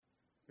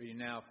Reading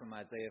now from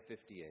Isaiah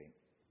 58.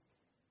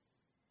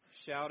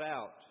 Shout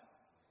out.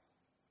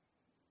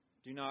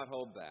 Do not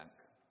hold back.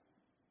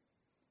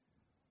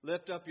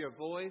 Lift up your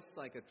voice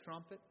like a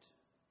trumpet.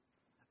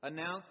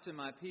 Announce to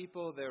my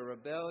people their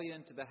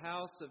rebellion, to the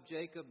house of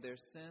Jacob their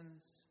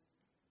sins.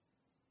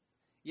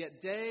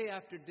 Yet day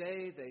after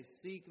day they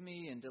seek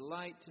me and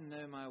delight to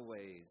know my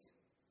ways,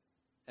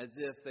 as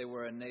if they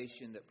were a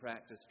nation that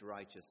practiced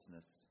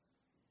righteousness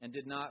and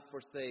did not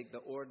forsake the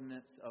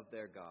ordinance of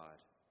their God.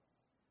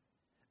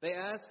 They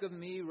ask of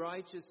me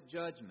righteous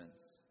judgments.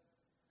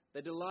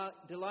 They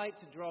delight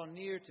to draw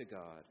near to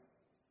God.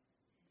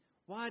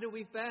 Why do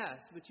we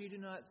fast, but you do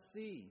not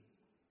see?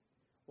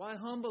 Why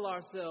humble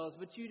ourselves,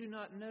 but you do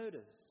not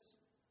notice?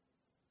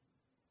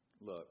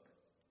 Look,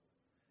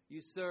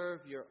 you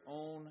serve your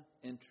own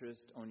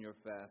interest on your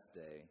fast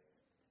day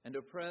and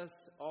oppress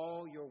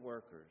all your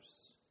workers.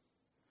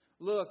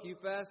 Look, you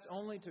fast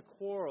only to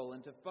quarrel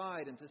and to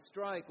fight and to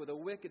strike with a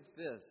wicked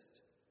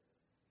fist.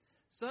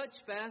 Such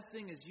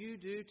fasting as you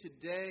do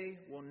today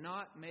will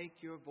not make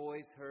your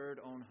voice heard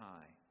on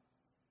high.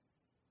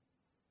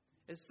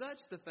 Is such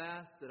the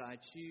fast that I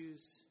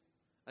choose,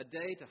 a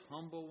day to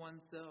humble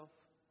oneself?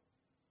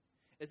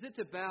 Is it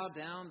to bow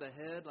down the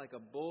head like a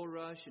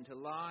bulrush and to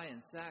lie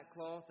in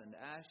sackcloth and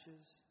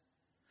ashes?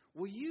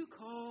 Will you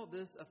call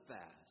this a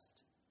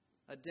fast,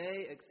 a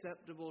day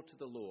acceptable to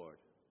the Lord?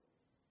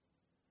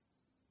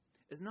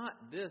 Is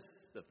not this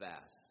the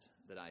fast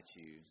that I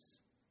choose?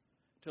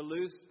 To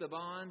loose the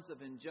bonds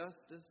of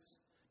injustice,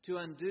 to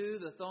undo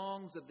the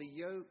thongs of the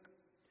yoke,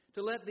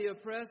 to let the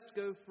oppressed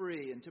go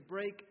free and to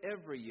break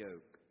every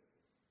yoke?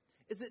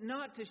 Is it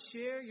not to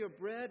share your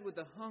bread with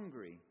the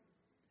hungry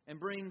and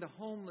bring the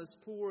homeless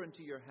poor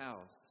into your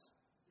house?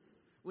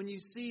 When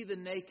you see the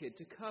naked,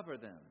 to cover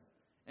them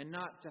and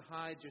not to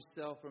hide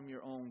yourself from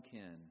your own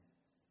kin?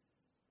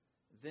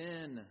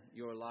 Then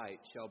your light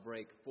shall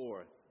break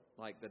forth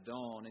like the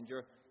dawn, and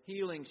your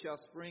healing shall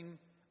spring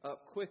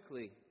up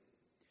quickly.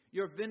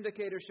 Your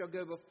vindicator shall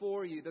go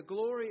before you. The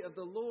glory of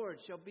the Lord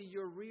shall be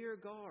your rear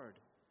guard.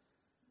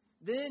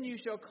 Then you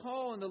shall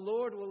call, and the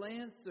Lord will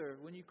answer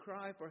when you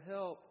cry for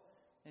help,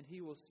 and He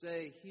will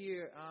say,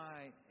 Here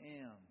I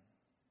am.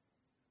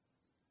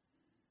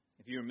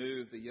 If you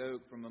remove the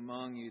yoke from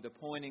among you, the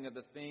pointing of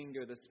the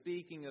finger, the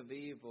speaking of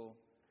evil,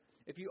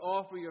 if you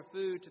offer your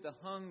food to the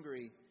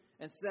hungry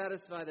and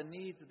satisfy the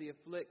needs of the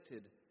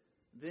afflicted,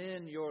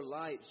 then your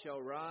light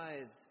shall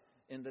rise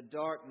in the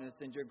darkness,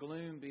 and your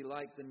gloom be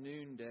like the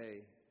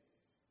noonday.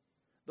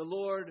 The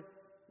Lord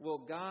will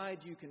guide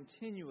you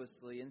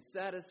continuously and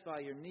satisfy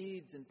your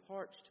needs in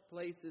parched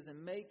places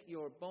and make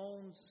your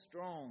bones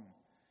strong.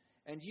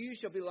 And you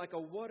shall be like a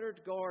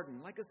watered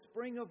garden, like a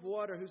spring of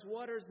water whose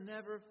waters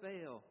never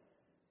fail.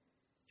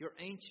 Your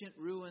ancient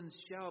ruins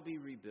shall be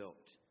rebuilt.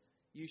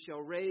 You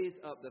shall raise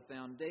up the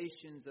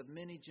foundations of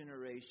many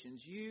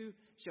generations. You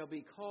shall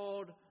be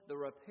called the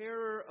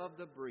repairer of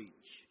the breach,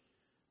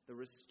 the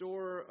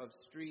restorer of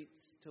streets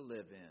to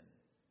live in.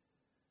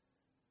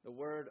 The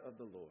word of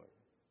the Lord.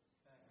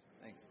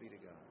 Thanks be to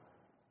God.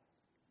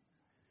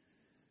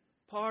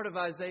 Part of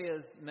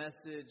Isaiah's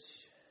message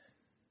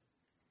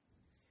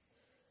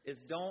is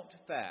don't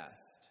fast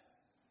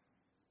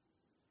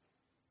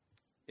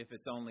if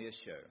it's only a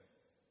show.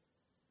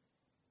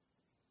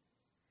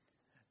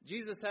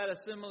 Jesus had a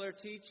similar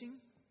teaching.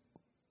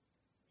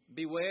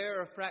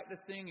 Beware of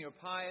practicing your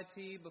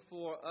piety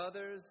before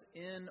others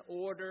in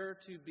order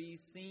to be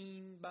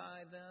seen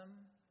by them,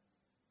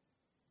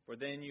 for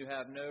then you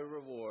have no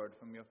reward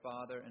from your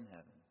Father in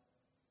heaven.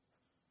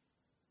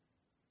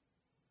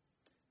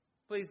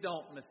 Please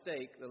don't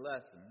mistake the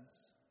lessons.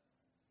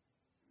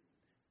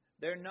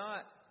 They're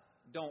not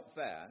don't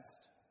fast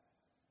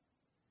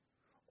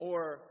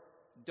or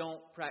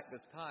don't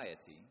practice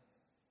piety.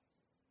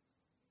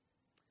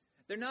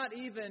 They're not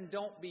even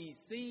don't be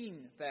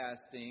seen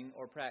fasting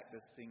or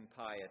practicing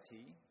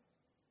piety.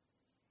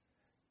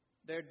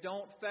 They're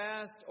don't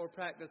fast or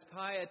practice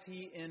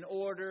piety in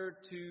order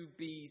to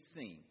be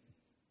seen.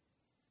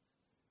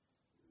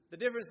 The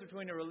difference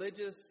between a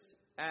religious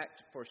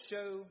act for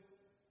show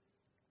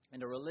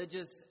and a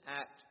religious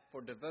act for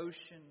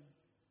devotion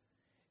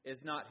is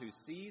not who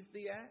sees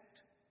the act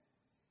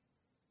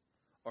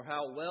or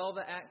how well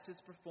the act is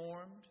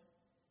performed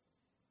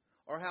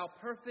or how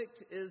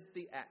perfect is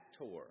the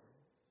actor.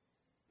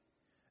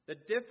 The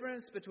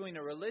difference between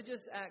a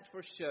religious act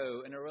for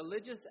show and a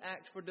religious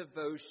act for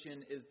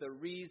devotion is the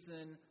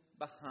reason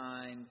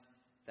behind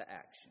the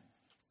action.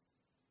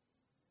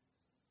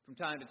 From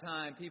time to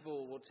time,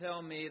 people will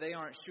tell me they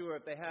aren't sure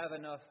if they have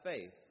enough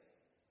faith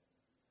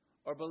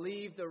or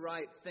believe the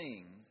right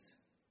things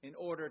in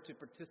order to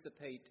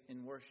participate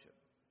in worship.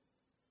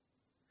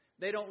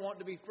 They don't want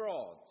to be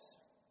frauds.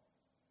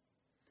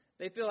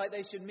 They feel like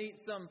they should meet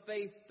some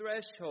faith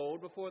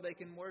threshold before they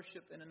can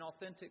worship in an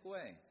authentic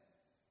way.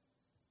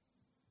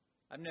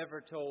 I've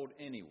never told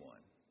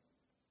anyone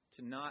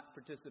to not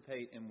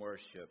participate in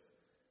worship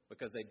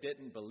because they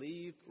didn't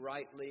believe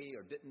rightly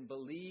or didn't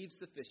believe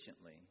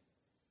sufficiently.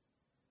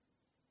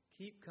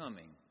 Keep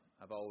coming,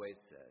 I've always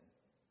said.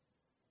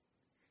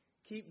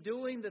 Keep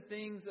doing the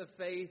things of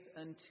faith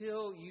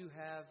until you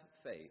have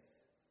faith.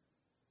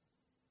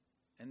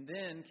 And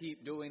then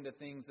keep doing the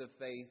things of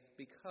faith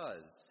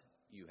because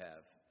you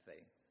have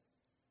faith.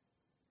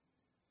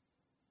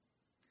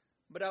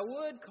 But I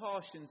would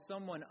caution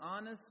someone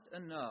honest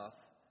enough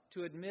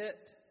to admit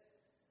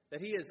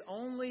that he is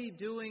only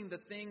doing the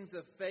things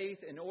of faith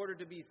in order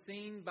to be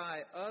seen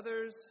by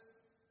others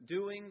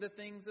doing the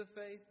things of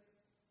faith.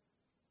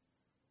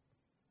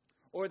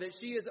 Or that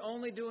she is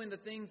only doing the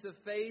things of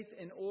faith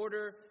in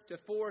order to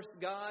force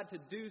God to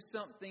do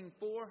something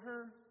for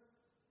her.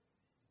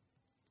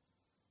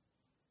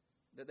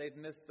 That they've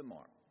missed the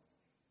mark.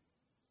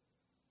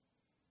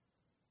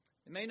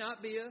 It may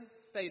not be a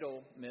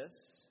fatal miss.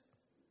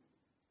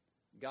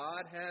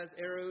 God has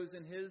arrows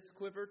in His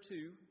quiver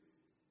too.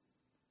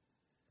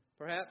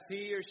 Perhaps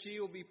he or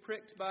she will be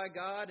pricked by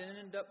God and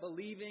end up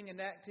believing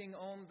and acting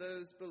on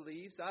those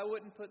beliefs. I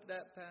wouldn't put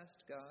that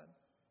past God.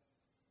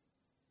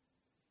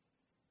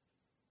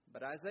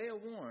 But Isaiah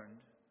warned,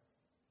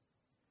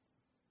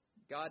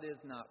 God is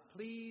not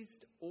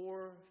pleased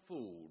or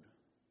fooled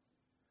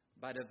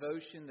by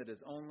devotion that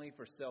is only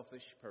for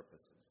selfish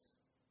purposes.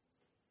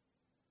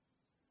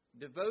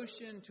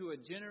 Devotion to a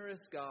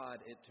generous God,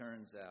 it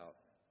turns out,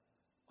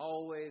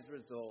 always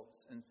results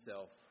in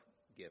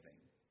self-giving.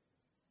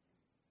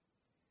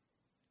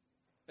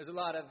 There's a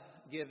lot of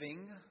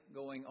giving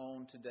going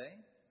on today.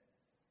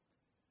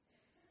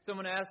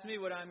 Someone asked me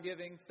what I'm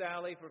giving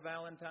Sally for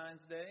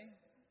Valentine's Day.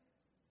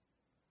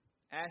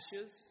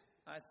 Ashes,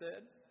 I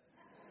said.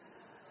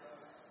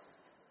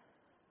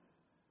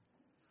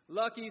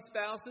 Lucky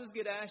spouses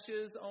get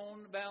ashes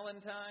on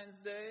Valentine's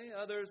Day.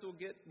 Others will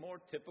get more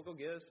typical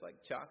gifts like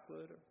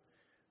chocolate or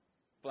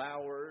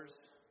flowers,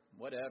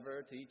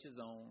 whatever, to each his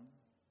own.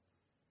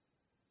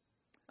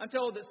 I'm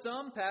told that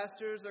some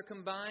pastors are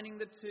combining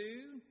the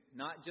two,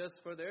 not just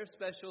for their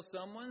special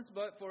someones,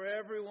 but for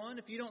everyone.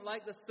 If you don't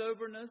like the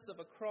soberness of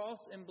a cross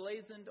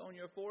emblazoned on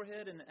your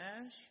forehead in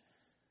ash,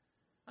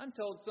 I'm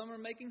told some are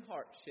making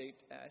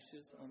heart-shaped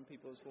ashes on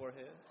people's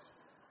foreheads.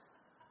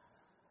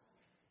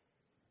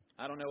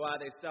 I don't know why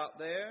they stopped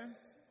there.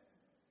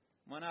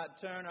 Why not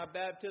turn our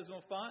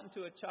baptismal font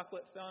into a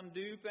chocolate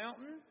fondue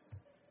fountain?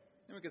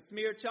 And we could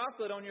smear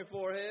chocolate on your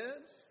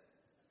foreheads.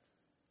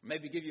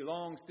 Maybe give you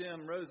long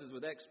stem roses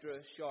with extra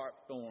sharp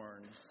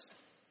thorns.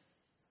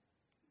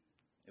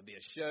 It'd be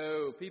a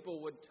show.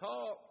 People would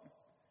talk.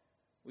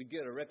 We'd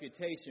get a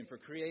reputation for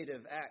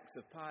creative acts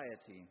of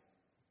piety,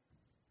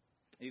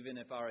 even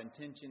if our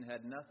intention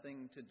had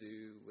nothing to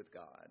do with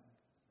God.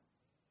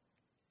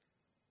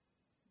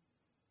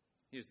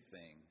 Here's the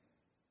thing.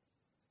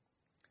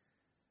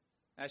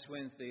 Ash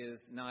Wednesday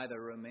is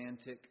neither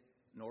romantic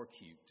nor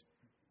cute.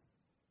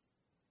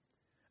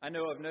 I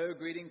know of no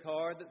greeting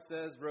card that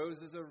says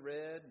roses are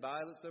red,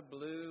 violets are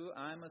blue,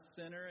 I'm a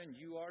sinner and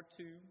you are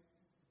too.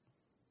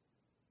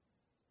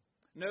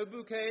 No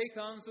bouquet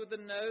comes with a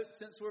note,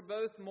 since we're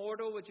both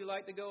mortal, would you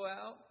like to go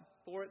out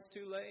before it's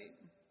too late?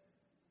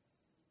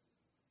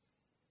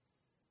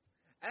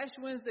 Ash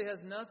Wednesday has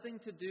nothing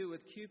to do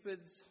with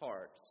Cupid's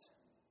heart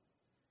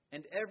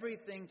and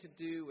everything to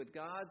do with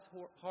God's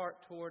heart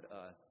toward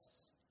us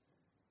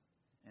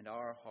and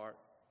our hearts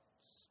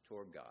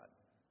toward God.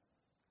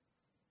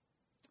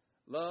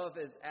 Love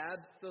is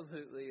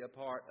absolutely a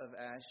part of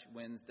Ash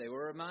Wednesday.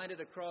 We're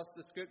reminded across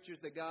the Scriptures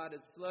that God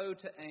is slow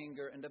to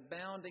anger and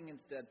abounding in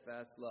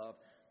steadfast love.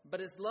 But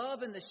it's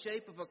love in the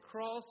shape of a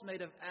cross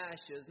made of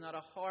ashes, not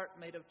a heart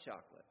made of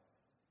chocolate.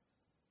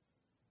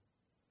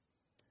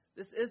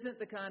 This isn't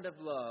the kind of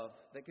love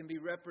that can be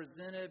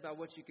represented by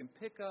what you can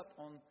pick up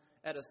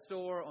at a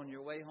store on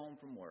your way home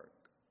from work.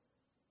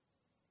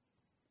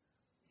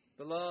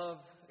 The love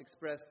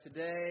expressed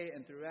today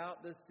and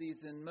throughout this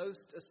season,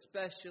 most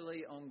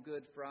especially on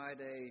Good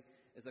Friday,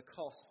 is a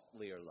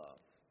costlier love.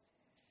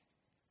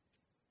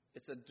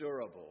 It's a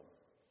durable,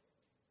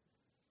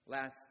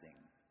 lasting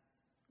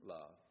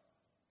love.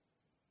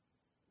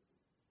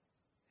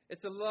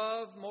 It's a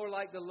love more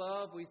like the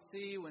love we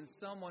see when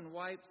someone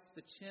wipes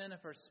the chin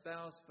of her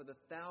spouse for the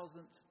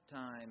 1,000th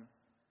time,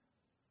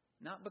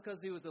 not because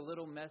he was a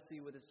little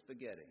messy with his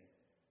spaghetti,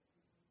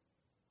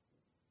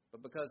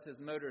 but because his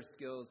motor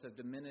skills have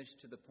diminished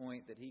to the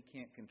point that he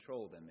can't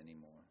control them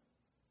anymore.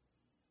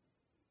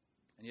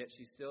 And yet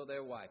she's still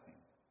there wiping.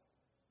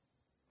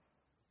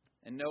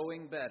 And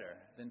knowing better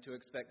than to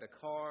expect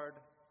a card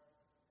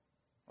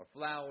or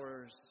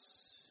flowers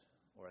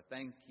or a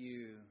thank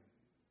you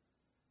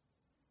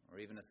or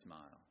even a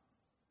smile.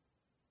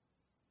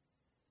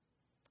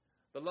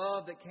 The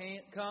love that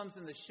comes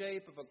in the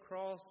shape of a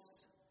cross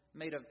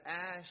made of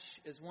ash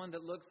is one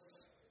that looks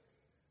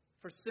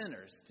for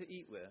sinners to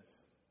eat with,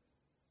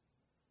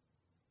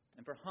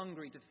 and for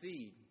hungry to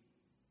feed,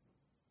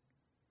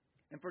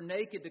 and for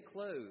naked to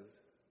clothe,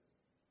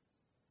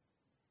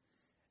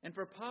 and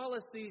for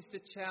policies to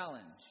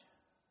challenge,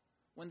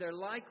 when their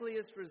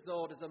likeliest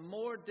result is a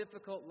more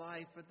difficult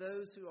life for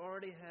those who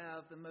already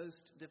have the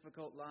most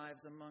difficult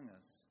lives among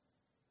us,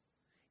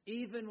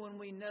 even when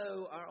we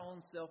know our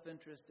own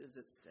self-interest is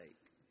at stake.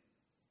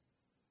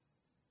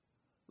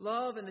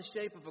 Love in the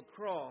shape of a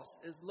cross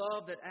is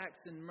love that acts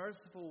in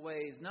merciful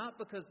ways, not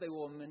because they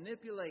will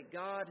manipulate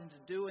God into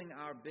doing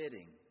our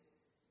bidding,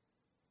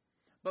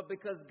 but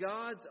because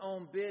God's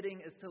own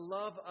bidding is to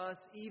love us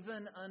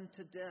even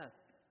unto death.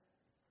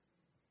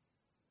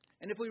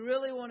 And if we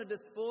really wanted to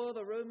spoil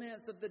the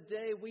romance of the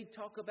day, we'd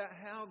talk about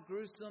how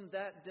gruesome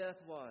that death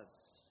was.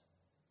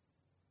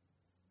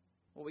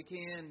 What we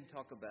can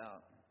talk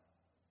about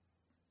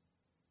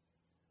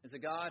is a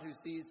God who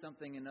sees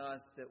something in us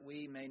that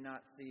we may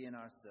not see in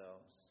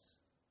ourselves.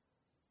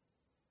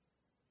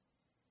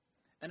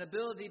 An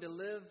ability to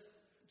live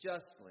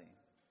justly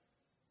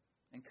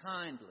and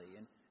kindly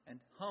and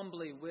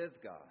humbly with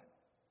God.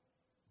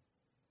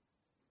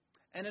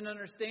 And an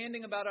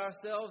understanding about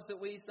ourselves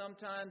that we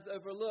sometimes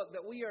overlook,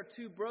 that we are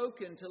too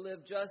broken to live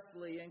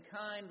justly and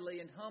kindly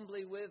and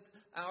humbly with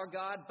our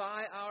God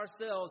by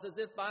ourselves, as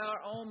if by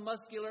our own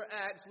muscular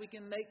acts we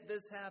can make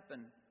this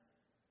happen.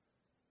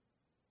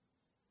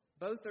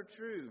 Both are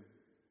true.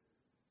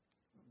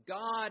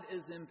 God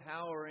is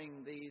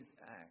empowering these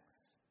acts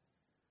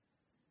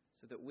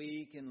so that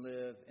we can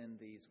live in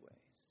these ways.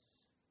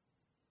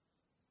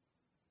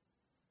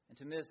 And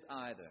to miss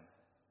either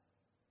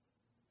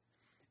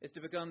is to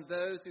become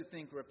those who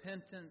think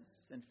repentance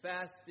and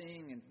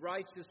fasting and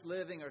righteous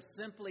living are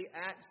simply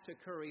acts to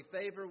curry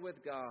favor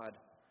with God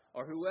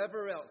or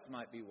whoever else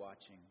might be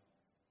watching.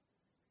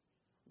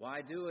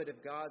 Why do it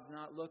if God's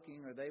not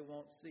looking or they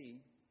won't see?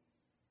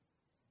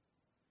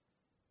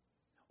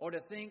 Or to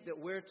think that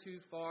we're too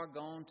far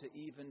gone to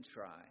even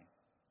try.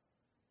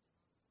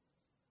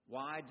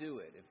 Why do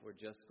it if we're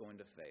just going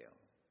to fail?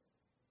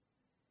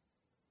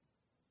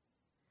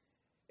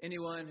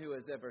 Anyone who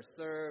has ever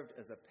served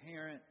as a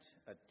parent,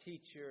 a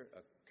teacher,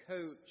 a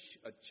coach,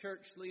 a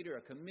church leader,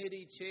 a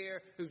committee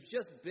chair, who's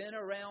just been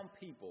around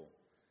people,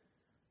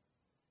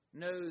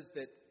 knows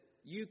that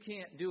you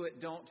can't do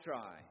it, don't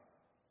try.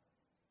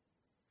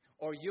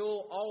 Or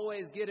you'll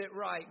always get it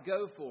right,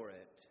 go for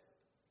it.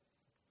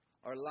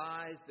 Are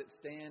lies that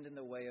stand in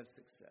the way of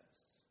success.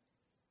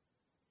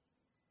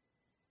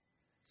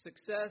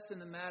 Success in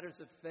the matters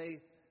of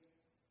faith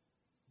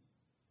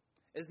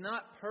is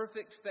not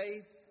perfect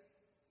faith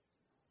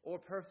or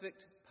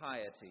perfect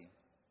piety,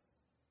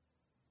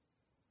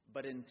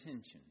 but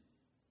intention.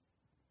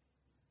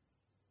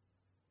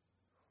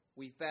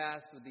 We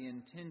fast with the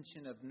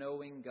intention of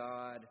knowing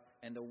God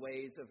and the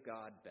ways of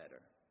God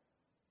better.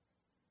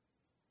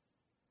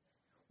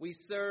 We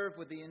serve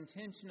with the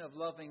intention of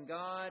loving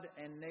God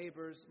and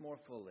neighbors more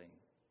fully.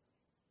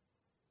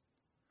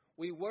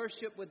 We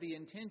worship with the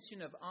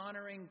intention of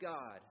honoring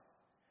God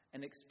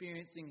and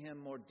experiencing Him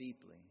more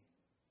deeply.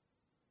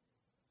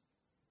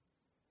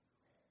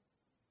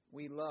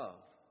 We love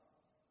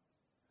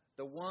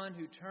the one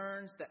who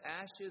turns the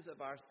ashes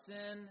of our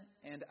sin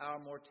and our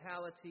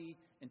mortality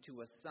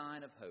into a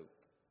sign of hope.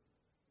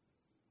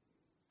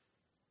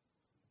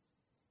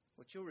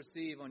 What you'll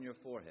receive on your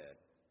forehead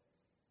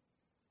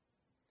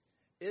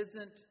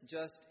isn't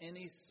just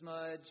any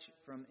smudge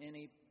from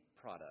any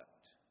product.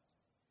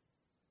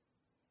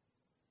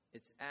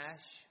 It's ash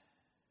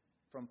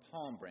from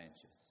palm branches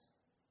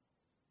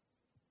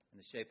in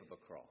the shape of a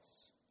cross.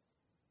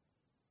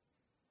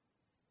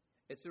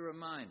 It's a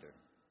reminder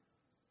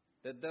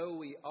that though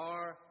we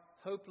are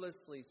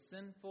hopelessly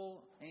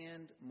sinful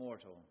and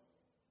mortal,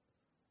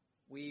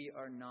 we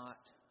are not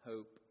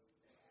hopeless.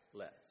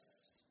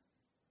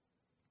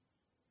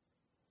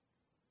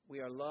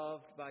 We are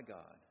loved by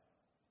God,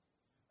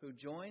 who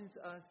joins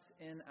us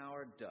in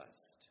our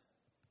dust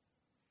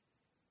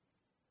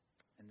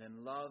and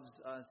then loves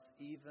us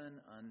even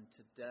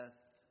unto death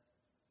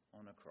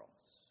on a cross.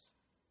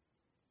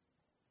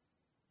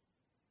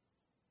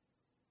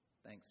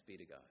 Thanks be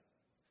to God.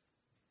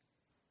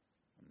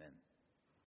 Amen.